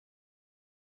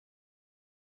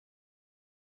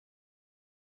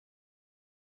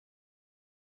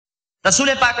رسول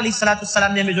پاک علیہ الصلوۃ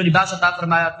والسلام نے ہمیں جو لباس عطا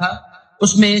فرمایا تھا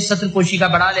اس میں ستر پوشی کا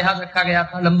بڑا لحاظ رکھا گیا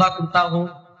تھا، لمبا کرتا ہو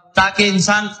تاکہ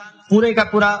انسان پورے کا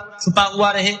پورا چھپا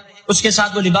ہوا رہے، اس کے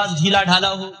ساتھ وہ لباس ڈھیلا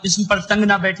ڈھالا ہو، جسم پر تنگ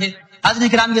نہ بیٹھے۔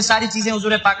 حضرت کرام یہ ساری چیزیں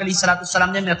حضور پاک علیہ الصلوۃ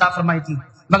والسلام نے ہمیں عطا فرمائی تھی،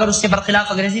 مگر اس کے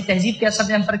برخلاف انگریزی تہذیب کے اثر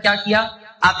نے ہم پر کیا کیا؟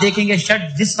 آپ دیکھیں گے شرٹ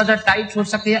جس قدر ٹائٹ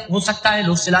ہو سکتا ہے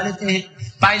لوگ سلا لیتے ہیں،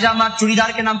 پائجامہ چوڑی دار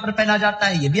کے نام پر پہنا جاتا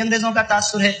ہے، یہ بھی انگریزوں کا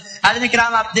تاثر ہے۔ حضرت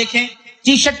کرام آپ دیکھیں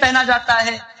ٹی شرٹ پہنا جاتا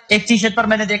ہے، ایک ٹی شرٹ پر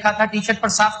میں نے دیکھا تھا، ٹی شرٹ پر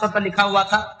صاف طور پر لکھا ہوا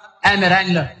تھا ایم اے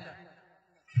رینگلر۔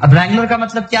 اب رینگلر کا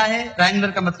مطلب کیا ہے؟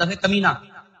 رینگلر کا مطلب ہے کمینہ،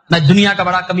 میں دنیا کا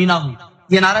بڑا کمینہ ہوں،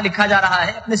 یہ نعرہ لکھا جا رہا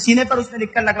ہے، اپنے سینے پر اس نے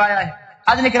لکھ کر لگوایا ہے۔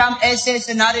 حضرت کرام ایسے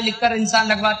ایسے نعرے لکھ کر انسان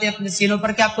لگواتے ہیں اپنے سینوں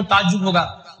پر کہ آپ کو تعجب ہوگا،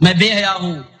 میں بے حیا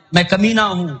ہوں، میں کمینہ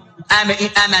ہوں،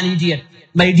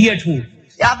 میں ایڈیٹ ہوں۔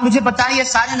 آپ مجھے بتائیں یہ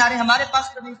سارے نعرے ہمارے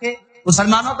پاس تو نہیں تھے۔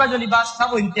 مسلمانوں کا جو لباس تھا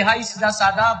وہ انتہائی سیدھا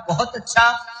سادہ، بہت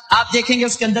اچھا، آپ دیکھیں گے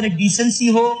اس کے اندر ایک ڈیسنسی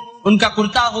ہو، ان کا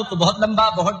کرتا ہو تو بہت لمبا،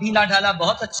 بہت ڈھیلا ڈھالا،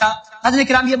 بہت اچھا۔ حضرت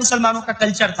کرام یہ مسلمانوں کا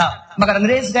کلچر تھا، مگر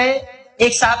انگریز گئے،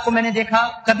 ایک صاحب کو میں نے دیکھا،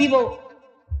 کبھی وہ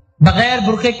بغیر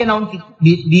برقعے کے نہ ان کی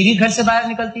بیوی گھر سے باہر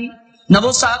نکلتی، نہ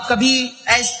وہ صاحب کبھی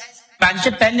پینٹ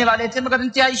شرٹ پہننے والے تھے مگر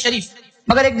انتہائی شریف۔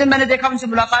 مگر ایک دن میں نے دیکھا ان سے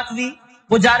ملاقات ہوئی،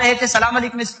 وہ جا رہے تھے، سلام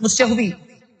علیکم مجھ سے ہوئی،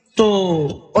 تو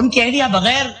ان کی اہلیہ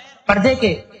بغیر پردے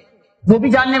کے، وہ بھی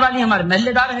جاننے والی ہمارے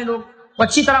محلے دار ہیں لوگ، وہ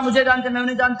اچھی طرح مجھے جانتے، میں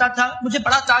انہیں جانتا تھا، مجھے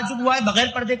بڑا تعجب ہوا ہے بغیر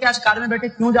پردے کے آج کار میں بیٹھے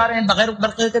کیوں جا رہے ہیں؟ بغیر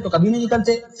برقعے کے تو کبھی نہیں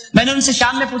نکلتے۔ میں نے ان سے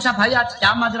شام میں پوچھا بھائی آج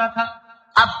کیا ماجرا تھا،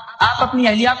 آپ اپنی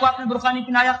اہلیہ کو آپ نے برقع نہیں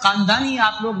پہنایا، خاندانی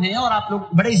آپ لوگ ہیں اور آپ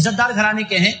لوگ بڑے عزت دار گھرانے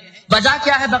کے ہیں، وجہ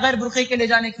کیا ہے بغیر برقعے کے لے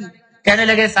جانے کی؟ کہنے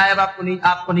لگے صاحب آپ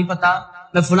کو نہیں پتا،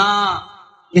 میں فلاں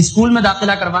اسکول میں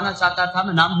داخلہ کروانا چاہتا تھا،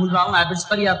 میں نام بھول رہا ہوں، ایبٹس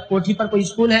پر یا کوٹھی پر کوئی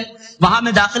اسکول ہے، وہاں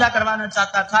میں داخلہ کروانا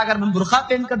چاہتا تھا، اگر میں برقع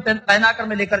پہنا کر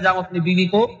میں لے کر جاؤں اپنی بیوی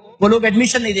کو، وہ لوگ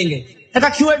ایڈمیشن نہیں دیں گے۔ کہا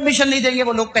کیوں ایڈمیشن نہیں دیں گے؟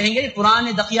 وہ لوگ کہیں گے یہ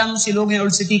پرانے دقیانوسی لوگ ہیں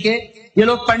اولڈ سٹی کے، یہ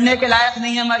لوگ پڑھنے کے لائق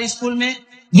نہیں ہیں ہماری اسکول میں،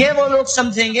 یہ وہ لوگ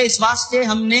سمجھیں گے، اس واسطے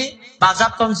ہم نے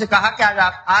باضابطہ ان سے کہا کہ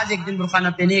آج ایک دن برقع نہ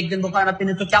پہنے، ایک دن برقع نہ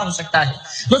پہنے تو کیا ہو سکتا ہے؟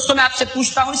 دوستوں میں آپ سے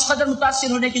پوچھتا ہوں اس قدر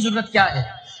متاثر ہونے کی ضرورت کیا ہے؟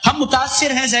 ہم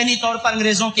متاثر ہیں ذہنی طور پر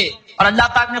انگریزوں کے، اور اللہ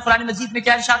پاک نے قرآن مجید میں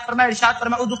کیا ارشاد فرمایا؟ ارشاد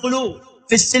فرمایا ادخلوا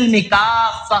فی السلم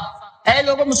کافہ، اے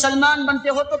لوگوں مسلمان بنتے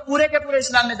ہو تو پورے کے پورے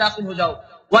اسلام میں داخل ہو جاؤ،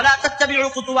 ولا تتبعوا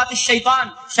خطوات الشیطان،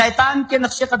 شیطان کے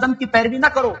نقش قدم کی پیروی نہ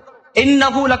کرو،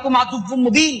 انہ لکم عدو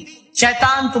مبین،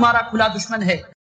 شیطان تمہارا کھلا دشمن ہے۔